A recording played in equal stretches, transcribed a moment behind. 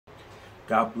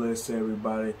God bless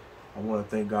everybody. I want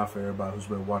to thank God for everybody who's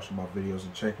been watching my videos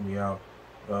and checking me out.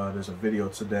 There's a video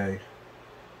today.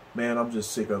 Man, I'm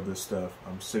just sick of this stuff.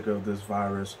 I'm sick of this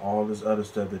virus, all this other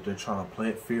stuff that they're trying to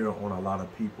plant fear on a lot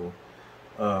of people.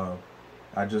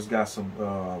 I just got some,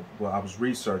 I was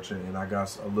researching and I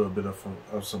got a little bit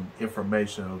of some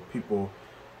information of people,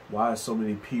 why so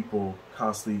many people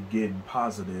constantly getting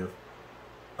positive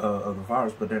of the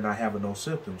virus, but they're not having no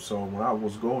symptoms. So when I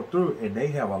was going through it, and they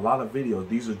have a lot of videos,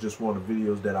 these are just one of the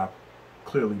videos that I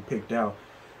clearly picked out,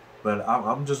 but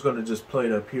I'm just going to just play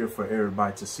it up here for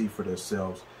everybody to see for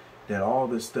themselves that all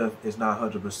this stuff is not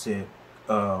 100%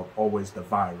 always the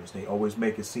virus. They always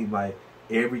make it seem like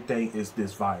everything is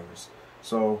this virus.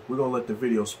 So we're going to let the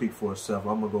video speak for itself.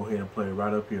 I'm going to go ahead and play it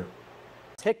right up here.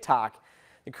 TikTok,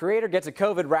 the creator gets a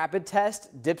COVID rapid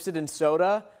test, dips it in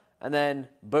soda, and then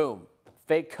boom,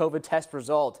 fake COVID test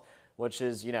result, which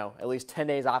is, at least 10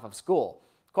 days off of school.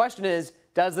 Question is,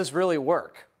 does this really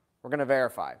work? We're going to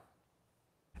verify.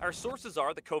 Our sources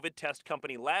are the COVID test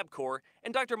company LabCorp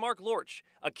and Dr. Mark Lorch,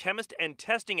 a chemist and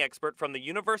testing expert from the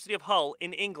University of Hull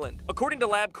in England. According to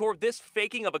LabCorp, this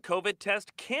faking of a COVID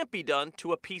test can't be done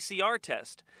to a PCR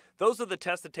test. Those are the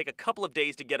tests that take a couple of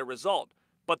days to get a result.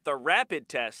 But the rapid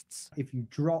tests... If you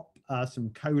drop some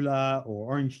cola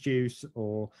or orange juice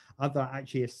or other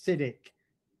actually acidic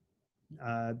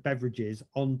beverages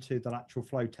onto the lateral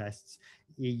flow tests,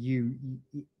 you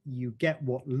get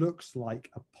what looks like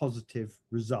a positive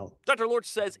result. Dr. Lorch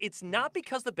says it's not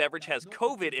because the beverage has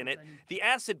COVID in it. The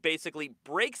acid basically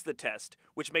breaks the test,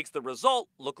 which makes the result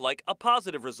look like a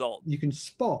positive result. You can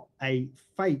spot a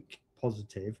fake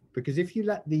positive because if you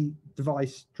let the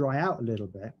device dry out a little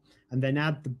bit and then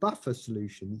add the buffer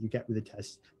solution that you get with the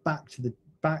test back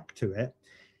to it,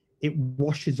 it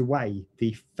washes away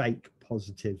the fake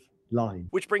positive line.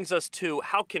 Which brings us to,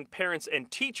 how can parents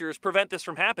and teachers prevent this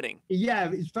from happening?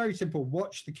 Yeah, it's very simple.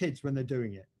 Watch the kids when they're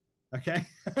doing it, okay?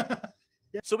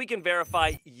 Yeah. So we can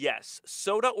verify, yes,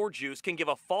 soda or juice can give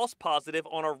a false positive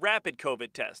on a rapid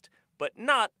COVID test, but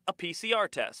not a PCR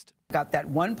test. Got that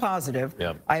one positive.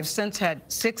 Yep. I've since had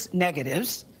 6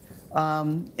 negatives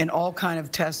in all kind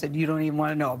of tests that you don't even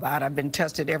want to know about. I've been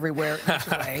tested everywhere each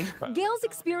way. Gail's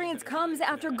experience comes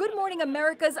after Good Morning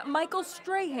America's Michael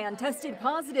Strahan tested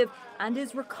positive and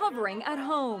is recovering at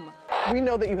home. We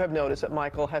know that you have noticed that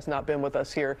Michael has not been with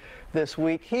us here this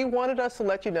week. He wanted us to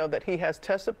let you know that he has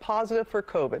tested positive for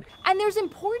COVID. And there's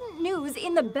important news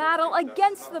in the battle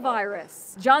against the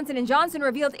virus. Johnson & Johnson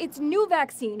revealed its new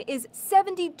vaccine is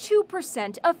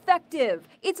 72% effective.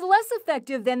 It's less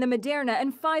effective than the Moderna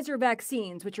and Pfizer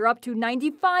vaccines, which are up to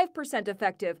 95%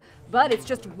 effective. But it's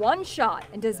just one shot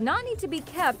and does not need to be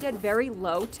kept at very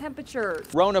low temperatures.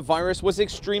 Coronavirus was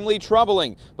extremely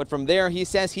troubling, but from there he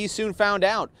says he soon found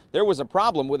out there was a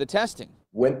problem with the testing.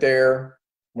 Went there,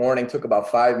 morning, took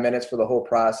about 5 minutes for the whole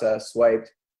process,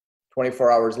 swiped.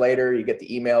 24 hours later, you get the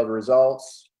emailed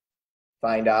results,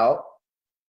 find out,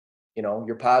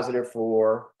 you're positive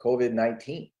for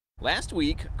COVID-19. Last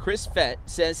week, Chris Fett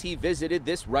says he visited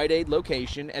this Rite Aid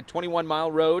location at 21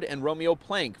 Mile Road and Romeo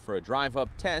Plank for a drive-up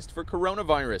test for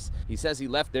coronavirus. He says he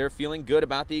left there feeling good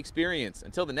about the experience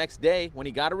until the next day when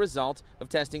he got a result of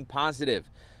testing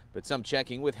positive. But some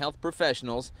checking with health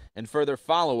professionals and further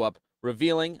follow-up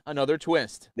revealing another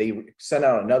twist. They sent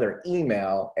out another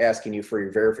email asking you for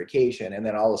your verification, and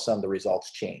then all of a sudden the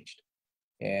results changed.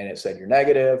 And it said you're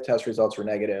negative, test results were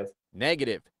negative.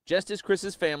 Negative, just as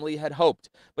Chris's family had hoped,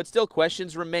 but still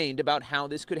questions remained about how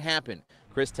this could happen.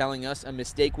 Chris telling us a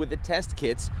mistake with the test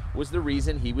kits was the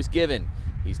reason he was given.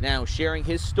 He's now sharing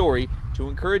his story to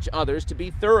encourage others to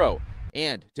be thorough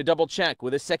and to double check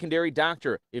with a secondary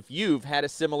doctor if you've had a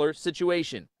similar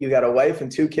situation. You got a wife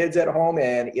and 2 kids at home,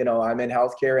 and I'm in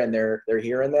healthcare, and they're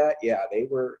hearing that. Yeah, they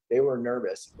were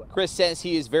nervous. Chris says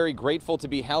he is very grateful to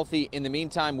be healthy. In the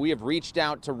meantime, we have reached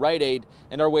out to Rite Aid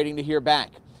and are waiting to hear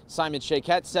back. Simon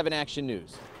Shakette, 7 Action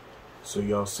News. So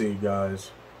y'all see,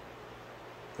 guys,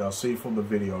 y'all see from the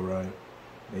video, right?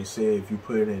 They say if you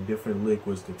put it in different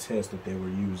liquids, the test that they were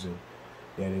using,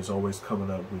 that is always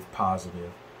coming up with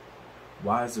positive.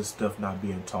 Why is this stuff not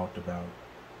being talked about?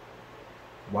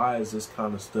 Why is this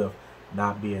kind of stuff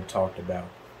not being talked about?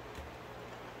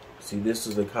 See, this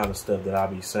is the kind of stuff that I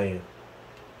be saying.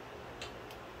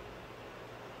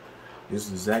 This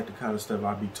is exactly the kind of stuff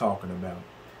I be talking about.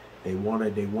 They wanna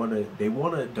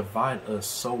divide us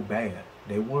so bad.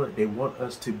 They want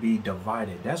us to be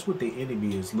divided. That's what the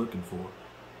enemy is looking for.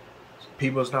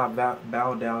 People's not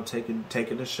bowing down,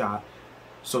 taking a shot.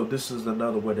 So this is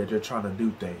another way that they're trying to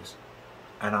do things.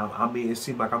 And I mean, it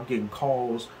seems like I'm getting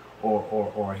calls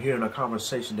or hearing a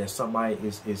conversation that somebody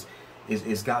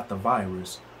is got the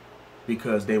virus.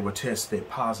 because they were tested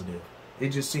positive. It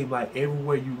just seemed like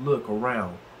everywhere you look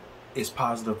around, it's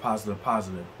positive, positive,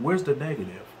 positive. Where's the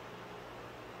negative?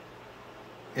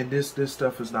 And this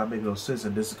stuff is not making no sense,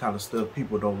 and this is the kind of stuff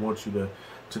people don't want you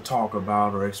to talk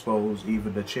about or expose.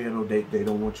 Even the channel, they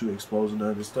don't want you exposing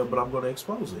none of this stuff, but I'm going to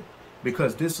expose it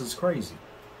because this is crazy.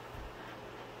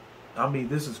 I mean,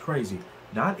 this is crazy.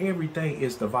 Not everything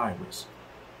is the virus.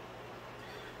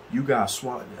 You got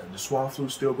the swan flu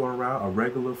still going around, a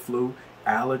regular flu,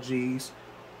 allergies.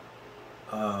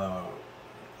 I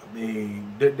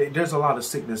mean, there's a lot of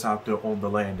sickness out there on the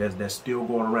land that's still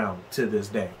going around to this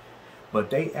day. But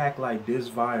they act like this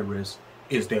virus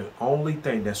is the only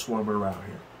thing that's swarming around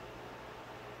here.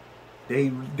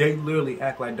 They literally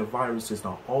act like the virus is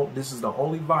this is the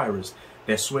only virus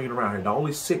that's swinging around here. The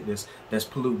only sickness that's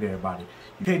polluting everybody.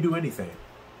 You can't do anything.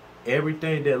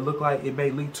 Everything that look like it may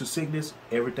lead to sickness,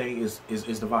 everything is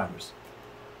the virus.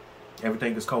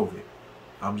 Everything is COVID.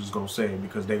 I'm just gonna say it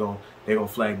because they're gonna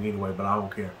flag me anyway, but I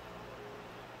don't care.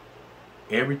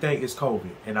 Everything is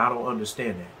COVID, and I don't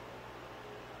understand that.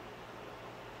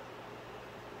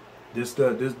 This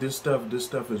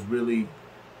stuff is really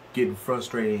getting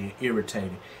frustrating and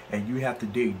irritating, and you have to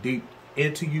dig deep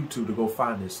into YouTube to go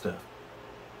find this stuff.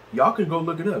 Y'all can go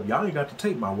look it up. Y'all ain't got to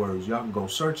take my words. Y'all can go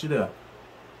search it up.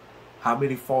 How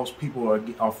many false people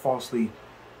are falsely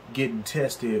getting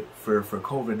tested for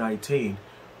COVID-19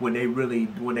 when they really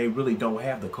don't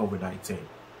have the COVID-19?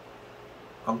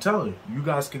 I'm telling you, you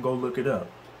guys can go look it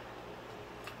up.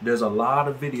 There's a lot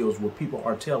of videos where people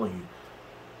are telling you.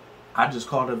 I just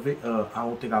called a I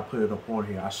don't think I put it up on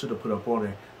here. I should have put it up on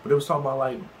there, but it was talking about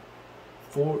like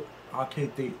I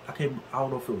don't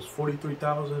know if it was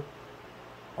 43,000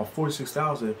 or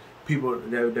 46,000 people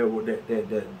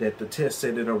that the test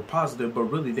said that they were positive, but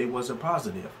really they wasn't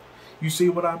positive. You see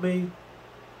what I mean?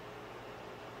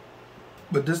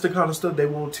 But this is the kind of stuff they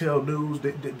won't tell news.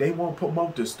 They won't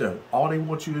promote this stuff. All they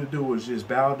want you to do is just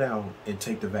bow down and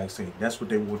take the vaccine. That's what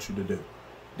they want you to do.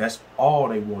 That's all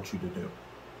they want you to do.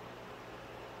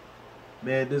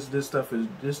 Man, this stuff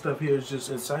here is just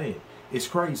insane. It's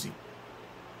crazy.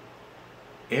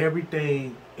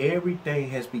 Everything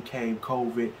has become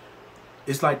COVID.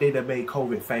 It's like they done made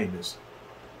COVID famous.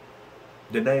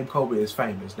 The name COVID is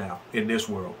famous now in this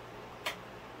world.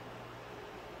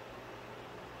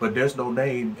 But there's no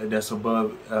name that's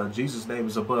above, Jesus' name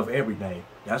is above every name.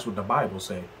 That's what the Bible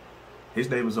says. His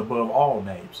name is above all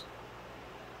names.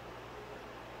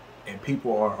 And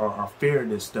people are fearing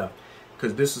this stuff.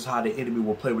 Because this is how the enemy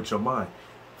will play with your mind.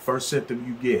 First symptom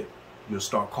you get, you'll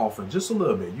start coughing just a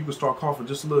little bit. You can start coughing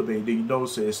just a little bit. Then you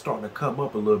notice it's starting to come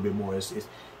up a little bit more.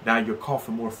 Now you're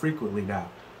coughing more frequently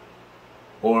now.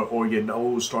 Or your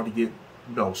nose start to get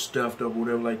stuffed up or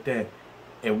whatever like that.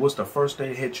 And what's the first thing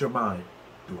that hits your mind?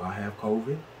 Do I have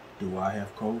COVID? Do I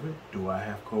have COVID? Do I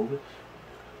have COVID?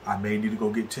 I may need to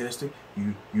go get tested.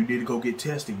 You need to go get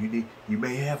tested. You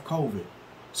may have COVID.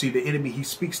 See, the enemy, he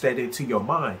speaks that into your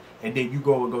mind, and then you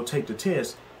go take the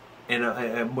test, and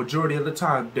a majority of the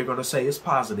time they're gonna say it's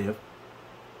positive,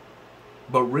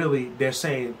 but really they're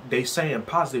saying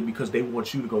positive because they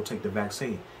want you to go take the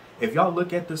vaccine. If y'all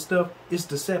look at this stuff, it's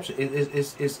deception.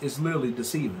 It's literally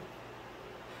deceiving.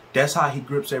 That's how he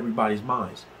grips everybody's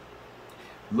minds.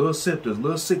 Little symptoms,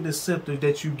 little sickness symptoms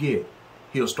that you get,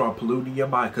 he'll start polluting your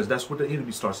mind because that's what the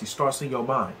enemy starts. He starts in your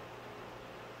mind.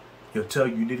 He'll tell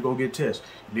you, you need to go get tested.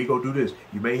 You need to go do this.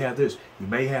 You may have this. You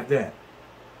may have that.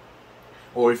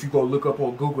 Or if you go look up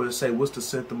on Google and say, what's the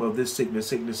symptom of this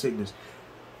sickness,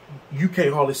 you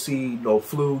can't hardly see no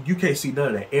flu. You can't see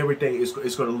none of that. Everything is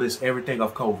going to list everything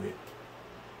of COVID.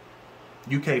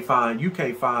 You can't find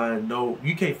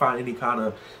any kind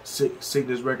of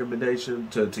sickness recommendation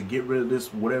to get rid of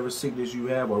this, whatever sickness you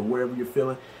have or whatever you're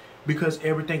feeling, because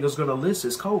everything is going to list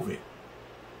is COVID.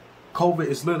 COVID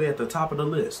is literally at the top of the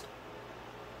list.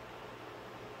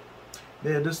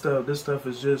 Man, this stuff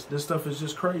is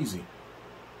just crazy.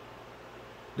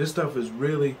 This stuff is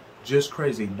really just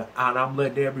crazy. And I'm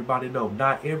letting everybody know,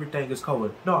 not everything is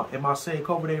COVID. No, am I saying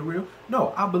COVID ain't real?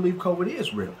 No, I believe COVID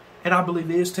is real. And I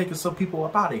believe it is taking some people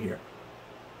up out of here.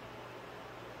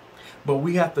 But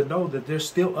we have to know that there's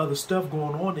still other stuff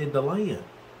going on in the land.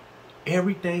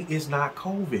 Everything is not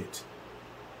COVID.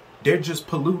 They're just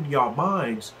polluting your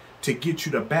minds to get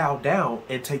you to bow down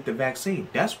and take the vaccine.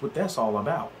 That's what that's all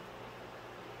about.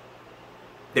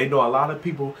 They know a lot of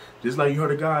people, just like you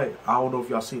heard a guy, I don't know if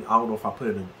y'all seen, I don't know if I put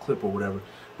it in a clip or whatever,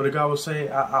 but a guy was saying,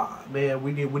 man,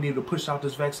 we need to push out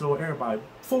this vaccine on everybody.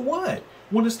 For what?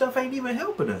 When this stuff ain't even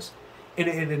helping us.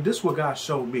 And this is what God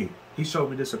showed me. He showed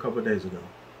me this a couple of days ago.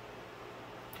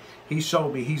 He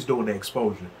showed me he's doing the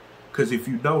exposure. Because if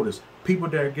you notice, people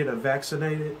that are getting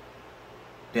vaccinated,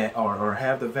 that or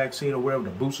have the vaccine or whatever, the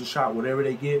booster shot, whatever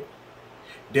they get,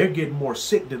 they're getting more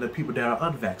sick than the people that are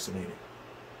unvaccinated.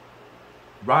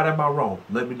 Right, am I wrong?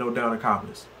 Let me know down in the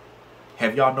comments.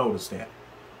 Have y'all noticed that?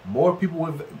 More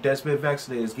people that's been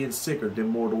vaccinated is getting sicker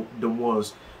than the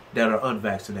ones that are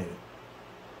unvaccinated.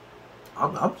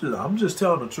 I'm just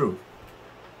telling the truth.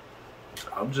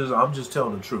 I'm just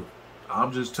telling the truth.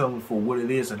 I'm just telling for what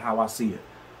it is and how I see it.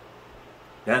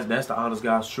 That's the honest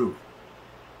God's truth.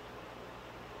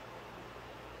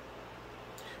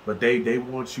 But they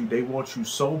want you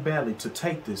so badly to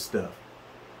take this stuff.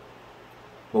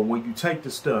 But when you take the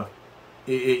stuff,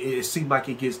 it seems like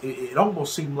it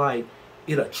almost seems like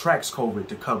it attracts COVID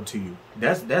to come to you.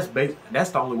 That's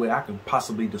the only way I can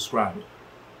possibly describe it.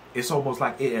 It's almost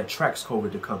like it attracts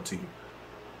COVID to come to you.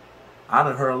 I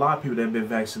done heard a lot of people that have been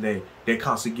vaccinated, they're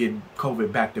constantly getting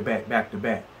COVID back to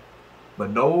back. But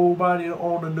nobody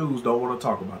on the news don't want to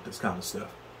talk about this kind of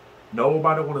stuff.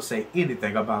 Nobody want to say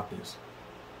anything about this.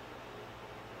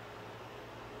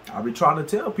 I be trying to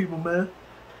tell people, man,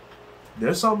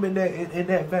 there's something in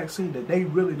that vaccine that they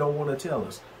really don't want to tell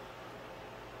us.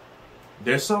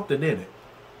 There's something in it.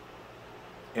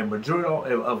 And majority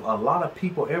of a lot of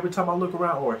people, every time I look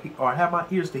around or have my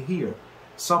ears to hear,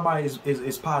 somebody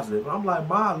is positive. I'm like,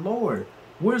 my Lord,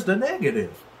 where's the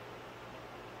negative?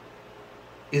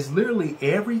 It's literally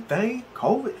everything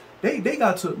COVID. They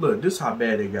got to, look, this is how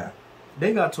bad they got.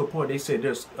 They got to a point, they said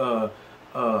there's, what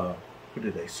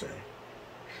did they say?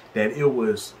 That it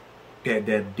was,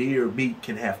 that deer meat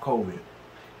can have COVID.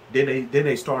 Then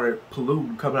they started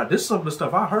polluting, coming out. This is some of the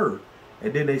stuff I heard.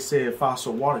 And then they said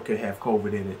fossil water could have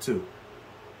COVID in it too.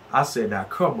 I said, now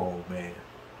come on, man.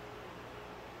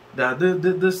 Now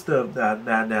this stuff,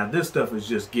 now this stuff is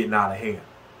just getting out of hand.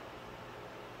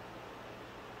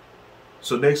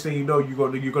 So next thing you know,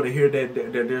 you're gonna hear that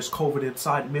there's COVID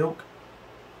inside milk.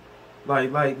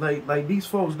 Like these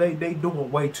folks, they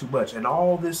doing way too much, and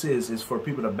all this is for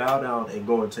people to bow down and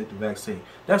go and take the vaccine.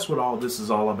 That's what all this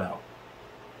is all about.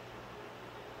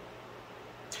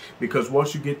 Because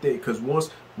once you get there, because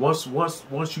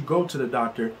once you go to the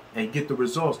doctor and get the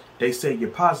results, they say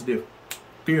you're positive.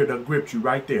 Fear done gripped you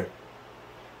right there.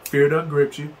 Fear done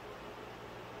gripped you,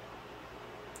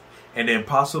 and then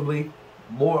possibly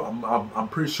more. I'm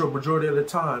pretty sure majority of the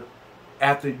time,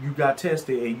 after you got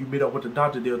tested and you meet up with the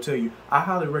doctor, they'll tell you, I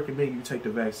highly recommend you take the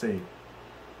vaccine.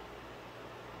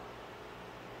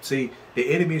 See,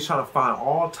 the enemy is trying to find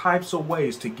all types of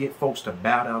ways to get folks to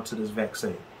bow down to this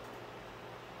vaccine.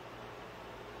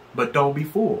 But don't be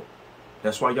fooled.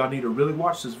 That's why y'all need to really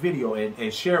watch this video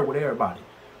and share it with everybody.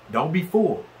 Don't be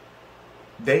fooled.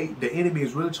 The enemy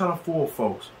is really trying to fool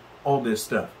folks on this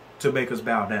stuff to make us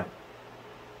bow down.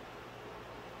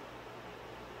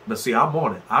 But see, I'm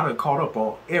on it. I done caught up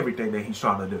on everything that he's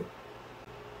trying to do.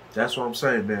 That's what I'm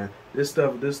saying, man. This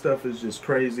stuff is just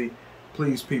crazy.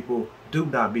 Please, people, do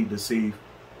not be deceived.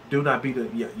 Do not be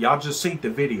y'all just seen the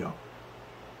video.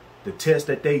 The test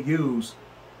that they use,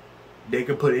 they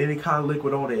can put any kind of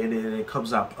liquid on it and it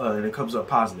comes up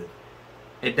positive.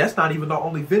 And that's not even the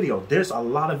only video. There's a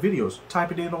lot of videos.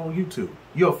 Type it in on YouTube.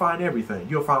 You'll find everything.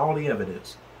 You'll find all the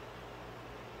evidence.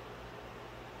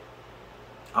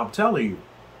 I'm telling you.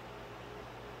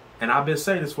 And I've been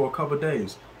saying this for a couple of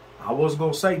days. I wasn't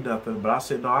going to say nothing, but I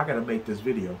said, no, I got to make this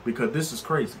video because this is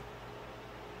crazy.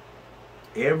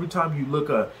 Every time you look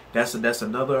up, that's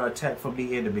another attack from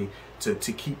the enemy to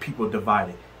keep people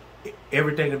divided.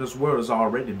 Everything in this world is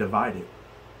already divided.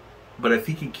 But if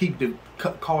he can keep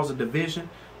causing division,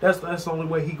 that's the only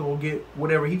way he going to get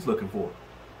whatever he's looking for.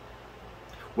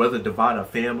 Whether divide a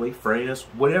family, friends,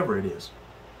 whatever it is.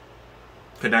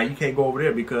 Because now you can't go over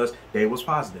there because they was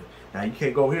positive. Now you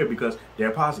can't go here because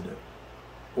they're positive.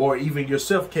 Or even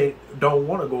yourself don't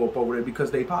want to go up over there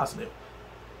because they positive.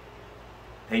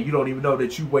 And you don't even know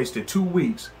that you wasted 2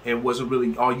 weeks and wasn't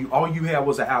really all you had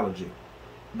was an allergy.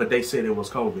 But they said it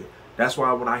was COVID. That's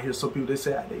why when I hear some people, they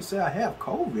say I have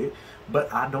COVID,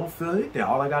 but I don't feel it.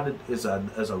 All I got is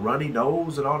a runny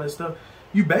nose and all that stuff.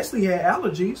 You basically had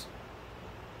allergies,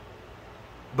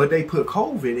 but they put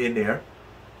COVID in there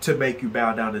to make you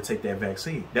bow down and take that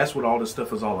vaccine. That's what all this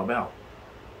stuff is all about.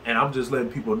 And I'm just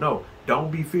letting people know,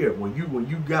 don't be feared. When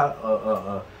you got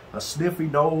a sniffy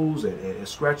nose and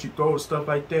scratchy throat and stuff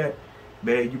like that,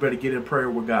 man, you better get in prayer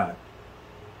with God.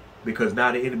 Because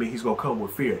now the enemy, he's going to come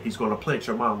with fear. He's going to plant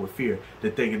your mind with fear,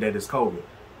 to thinking that it's COVID.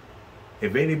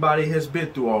 If anybody has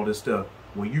been through all this stuff,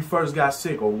 when you first got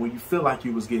sick or when you feel like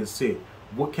you was getting sick,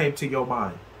 what came to your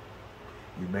mind?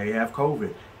 You may have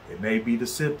COVID. It may be the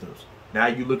symptoms. Now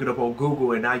you look it up on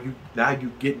Google and now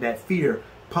you getting that fear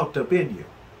pumped up in you.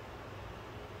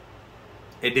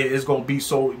 And then it's going to be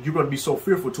so, you're going to be so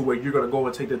fearful to where you're going to go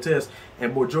and take the test,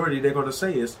 and majority they're going to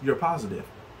say is you're positive.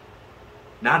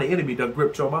 Now the enemy done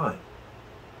gripped your mind.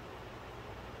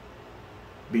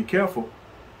 Be careful.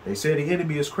 They say the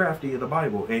enemy is crafty in the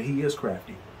Bible, and he is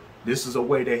crafty. This is a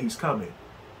way that he's coming.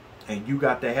 And you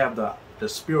got to have the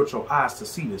spiritual eyes to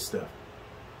see this stuff.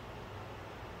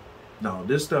 No,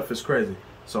 this stuff is crazy.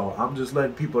 So I'm just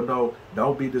letting people know,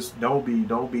 don't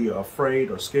be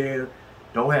afraid or scared.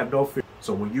 Don't have no fear.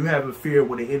 So when you have a fear,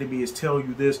 when the enemy is telling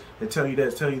you this and telling you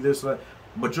that, telling you this, like,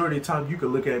 majority of the time you can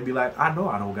look at it and be like, I know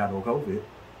I don't got no COVID.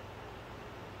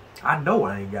 I know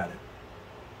I ain't got it.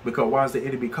 Because why is the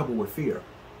enemy coming with fear?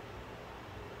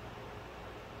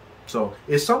 So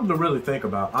it's something to really think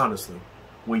about, honestly.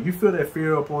 When you feel that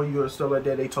fear upon you and stuff like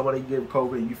that, they told me they give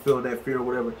COVID and you feel that fear or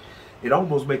whatever, it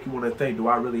almost make you want to think, do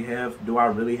I really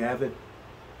have it?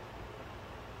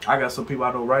 I got some people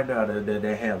I know right now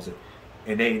that has it.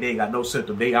 And they ain't got no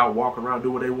symptom. They out walking around,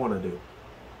 do what they want to do.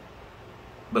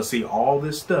 But see, all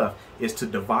this stuff is to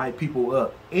divide people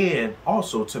up and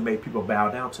also to make people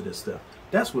bow down to this stuff.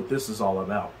 That's what this is all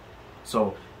about.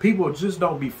 So people, just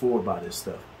don't be fooled by this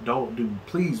stuff.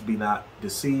 Please be not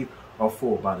deceived or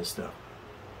fooled by this stuff.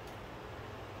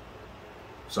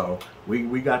 So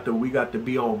we got to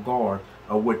be on guard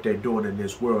of what they're doing in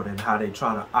this world and how they're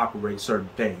trying to operate certain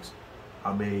things.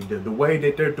 I mean, the way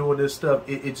that they're doing this stuff,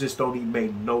 it just don't even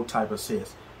make no type of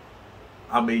sense.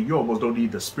 I mean, you almost don't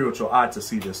need the spiritual eye to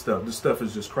see this stuff. This stuff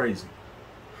is just crazy.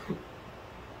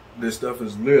 This stuff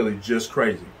is literally just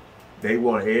crazy. They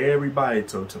want everybody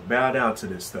to bow down to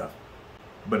this stuff.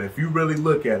 But if you really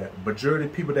look at it, majority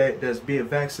of people that's being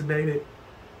vaccinated,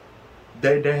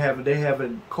 they're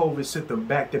having COVID symptoms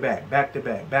back to back.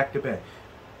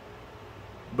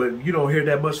 But you don't hear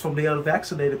that much from the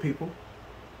unvaccinated people.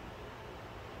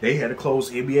 They had to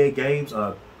close NBA games,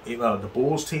 the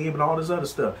Bulls team and all this other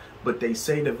stuff. But they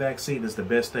say the vaccine is the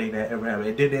best thing that ever happened.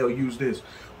 And then they'll use this.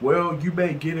 Well, you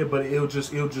may get it, but it'll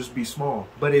just be small.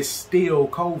 But it's still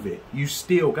COVID. You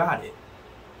still got it.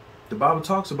 The Bible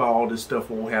talks about all this stuff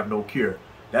won't have no cure.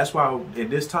 That's why in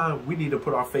this time we need to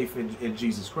put our faith in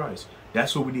Jesus Christ.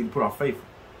 That's what we need to put our faith in.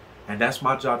 And that's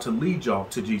my job, to lead y'all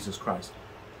to Jesus Christ.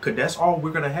 Because that's all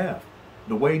we're going to have.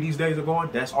 The way these days are going,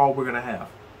 that's all we're going to have.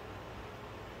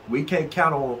 We can't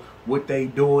count on what they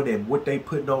doing and what they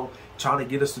putting on, trying to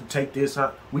get us to take this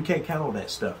out. We can't count on that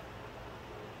stuff.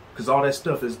 Because all that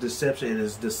stuff is deception and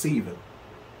is deceiving.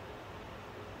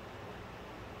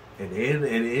 And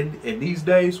in these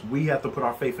days, we have to put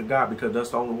our faith in God, because that's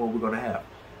the only one we're going to have.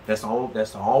 That's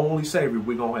the only Savior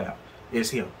we're going to have. Is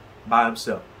Him, by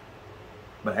Himself.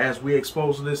 But as we're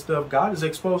exposing this stuff, God is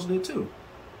exposing it too.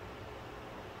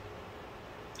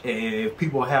 And if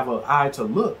people have an eye to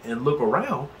look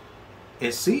around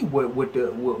and see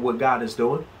what God is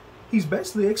doing, He's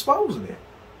basically exposing it.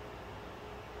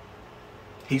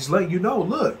 He's letting you know,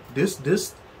 look, this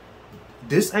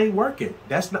ain't working.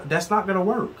 That's not gonna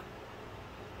work.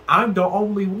 I'm the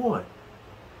only one.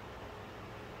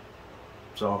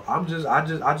 So I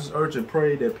just urge and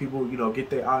pray that people,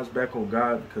 get their eyes back on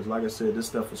God, because like I said, this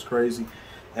stuff is crazy.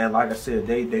 And like I said,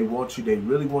 they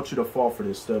really want you to fall for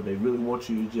this stuff. They really want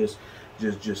you to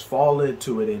just fall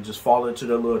into it and just fall into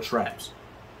their little traps.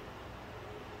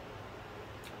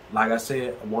 Like I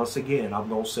said, once again, I'm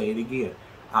going to say it again.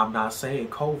 I'm not saying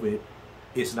COVID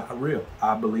is not real.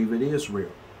 I believe it is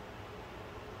real.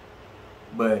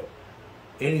 But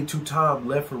any two times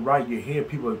left and right, you hear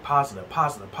people positive.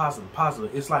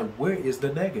 It's like, where is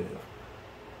the negative?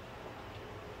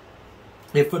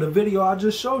 And for the video I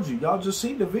just showed you, y'all just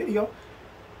seen the video.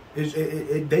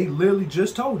 They literally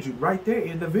just told you right there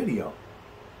in the video.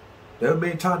 There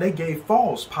many times they gave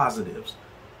false positives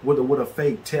with a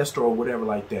fake test or whatever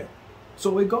like that.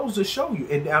 So it goes to show you,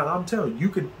 and I'm telling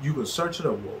you, you can search it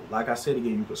up. Like I said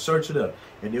again, you can search it up,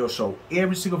 and they'll show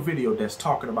every single video that's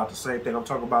talking about the same thing I'm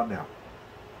talking about now.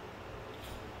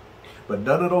 But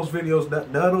none of those videos,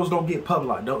 none of those don't get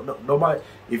public. Nobody.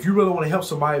 If you really want to help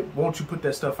somebody, won't you put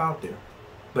that stuff out there?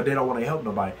 But they don't want to help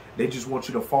nobody. They just want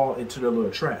you to fall into their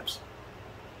little traps.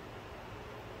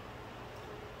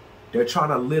 They're trying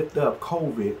to lift up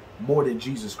COVID more than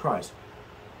Jesus Christ.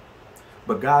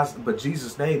 But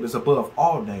Jesus' name is above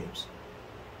all names.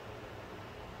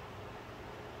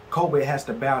 COVID has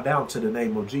to bow down to the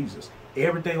name of Jesus.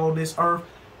 Everything on this earth,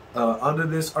 under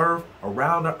this earth,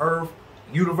 around the earth,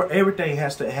 universe, everything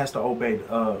has to obey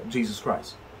Jesus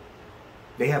Christ.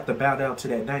 They have to bow down to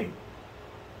that name.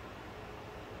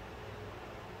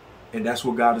 And that's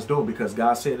what God is doing, because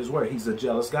God said His word. He's a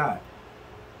jealous God.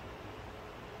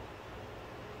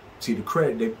 See, the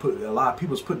credit a lot of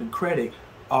people's putting credit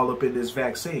all up in this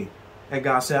vaccine. And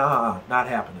God said, not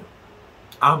happening.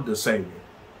 I'm the Savior.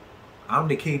 I'm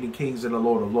the King of Kings and the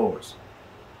Lord of Lords.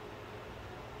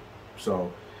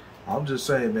 So I'm just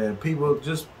saying, man, people,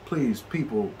 just please,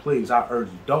 I urge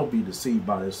you, don't be deceived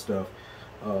by this stuff.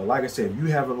 Like I said, if you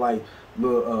having like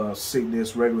little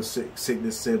sickness, regular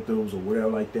sickness symptoms or whatever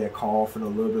like that, coughing a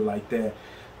little bit like that,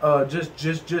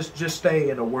 just stay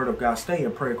in the Word of God. Stay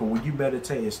in prayer. Because when you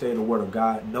meditate and stay in the Word of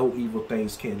God, no evil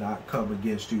things cannot come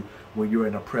against you when you're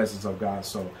in the presence of God.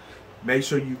 So make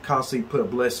sure you constantly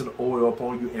put blessing oil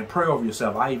upon you and pray over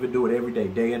yourself. I even do it every day,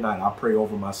 day and night. I pray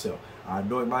over myself. I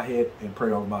anoint my head and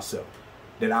pray over myself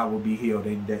that I will be healed,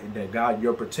 and that God,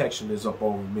 your protection is up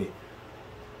over me.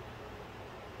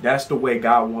 That's the way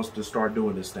God wants to start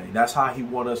doing this thing. That's how he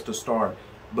wants us to start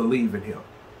believing him.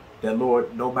 That,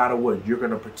 Lord, no matter what, you're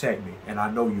going to protect me, and I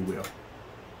know you will.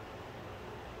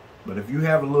 But if you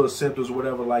have a little symptoms or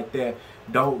whatever like that,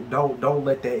 don't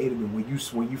let that enemy,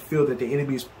 when you feel that the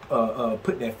enemy is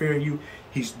putting that fear in you,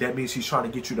 that means he's trying to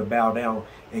get you to bow down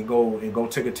and go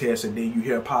take a test, and then you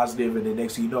hear positive, and the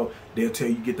next thing you know, they'll tell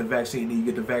you get the vaccine, then you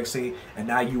get the vaccine, and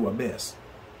now you a mess.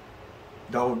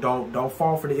 Don't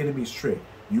fall for the enemy's trick.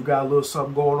 You got a little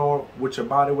something going on with your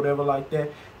body, whatever like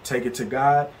that, take it to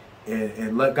God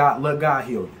and let God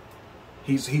heal you.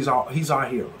 He's our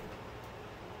healer.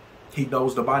 He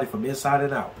knows the body from inside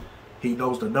and out. He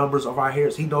knows the numbers of our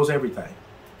hairs. He knows everything.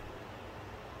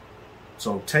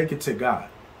 So take it to God.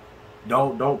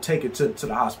 Don't take it to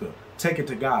the hospital. Take it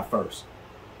to God first.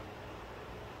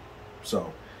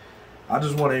 So I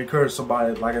just want to encourage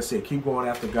somebody, like I said, keep going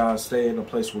after God. Stay in a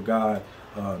place with God.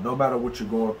 No matter what you're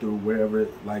going through, wherever,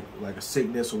 like a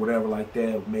sickness or whatever like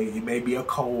that, it may be a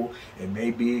cold, it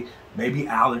may be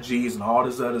allergies and all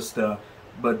this other stuff.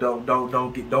 But don't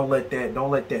let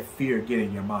that fear get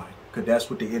in your mind, because that's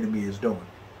what the enemy is doing.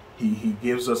 He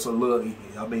gives us a little.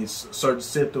 I mean, certain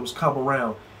symptoms come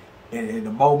around, and in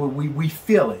the moment we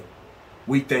feel it,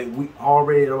 we think we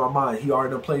already in our mind. He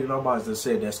already played in our minds and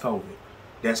said that's COVID.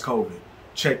 That's COVID.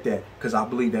 Check that, because I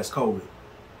believe that's COVID.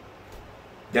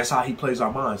 That's how he plays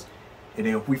our minds. And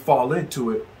then if we fall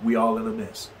into it, we all in a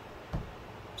mess.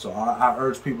 So I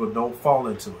urge people, don't fall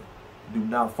into it. Do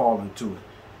not fall into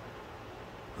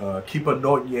it. Keep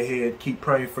anointing your head. Keep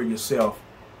praying for yourself.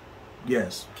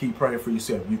 Yes, keep praying for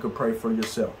yourself. You can pray for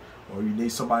yourself. Or you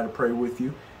need somebody to pray with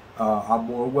you. I'm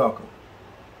more welcome.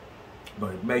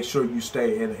 But make sure you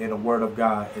stay in the Word of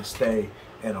God and stay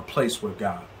in a place with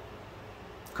God.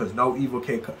 Because no evil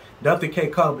can come. Nothing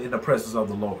can come in the presence of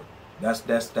the Lord.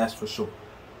 That's for sure.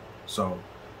 So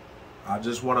I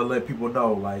just want to let people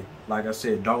know, like I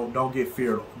said, don't get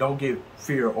fear. Don't get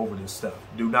fear over this stuff.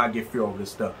 Do not get fear over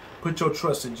this stuff. Put your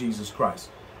trust in Jesus Christ,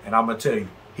 and I'm gonna tell you,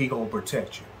 He gonna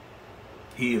protect you.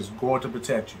 He is going to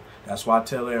protect you. That's why I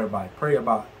tell everybody, pray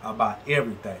about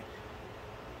everything,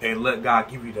 and let God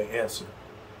give you the answer.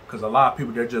 Because a lot of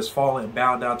people, they're just falling and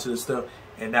bowing down to this stuff,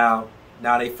 and now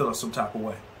they feeling some type of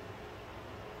way.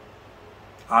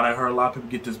 I done heard a lot of people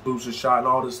get this booster shot and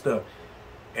all this stuff,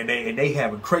 and they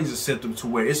having crazy symptoms to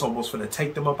where it's almost gonna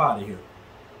take them up out of here.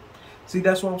 See,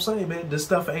 that's what I'm saying, man. This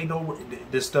stuff ain't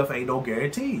no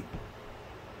guarantee.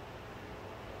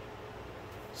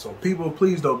 So people,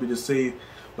 please don't be deceived.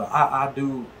 But I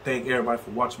do thank everybody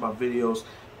for watching my videos.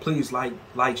 Please like,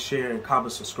 share, and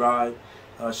comment, subscribe.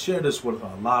 Share this with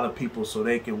a lot of people so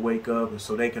they can wake up and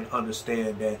so they can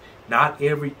understand that not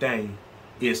everything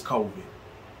is COVID.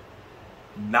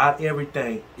 Not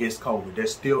everything is COVID.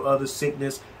 There's still other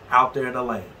sickness out there in the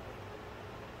land.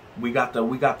 We got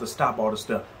to stop all this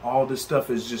stuff. All this stuff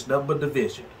is just nothing but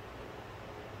division.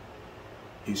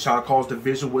 He's trying to cause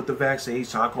division with the vaccine.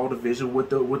 He's trying to cause division with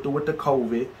the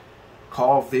COVID.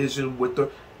 Call vision with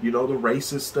the the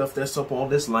racist stuff that's up on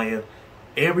this land.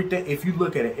 Everything, if you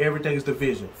look at it, everything's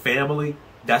division. Family,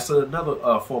 that's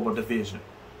another form of division.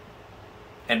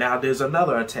 And now there's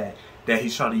another attack that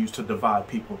he's trying to use to divide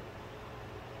people.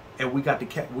 And we got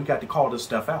to call this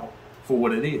stuff out for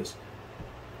what it is.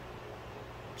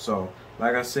 So,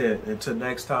 like I said, until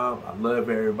next time, I love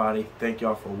everybody. Thank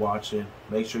y'all for watching.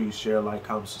 Make sure you share, like,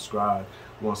 comment, subscribe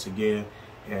once again.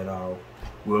 And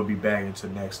we'll be back until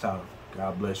next time.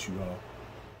 God bless you all.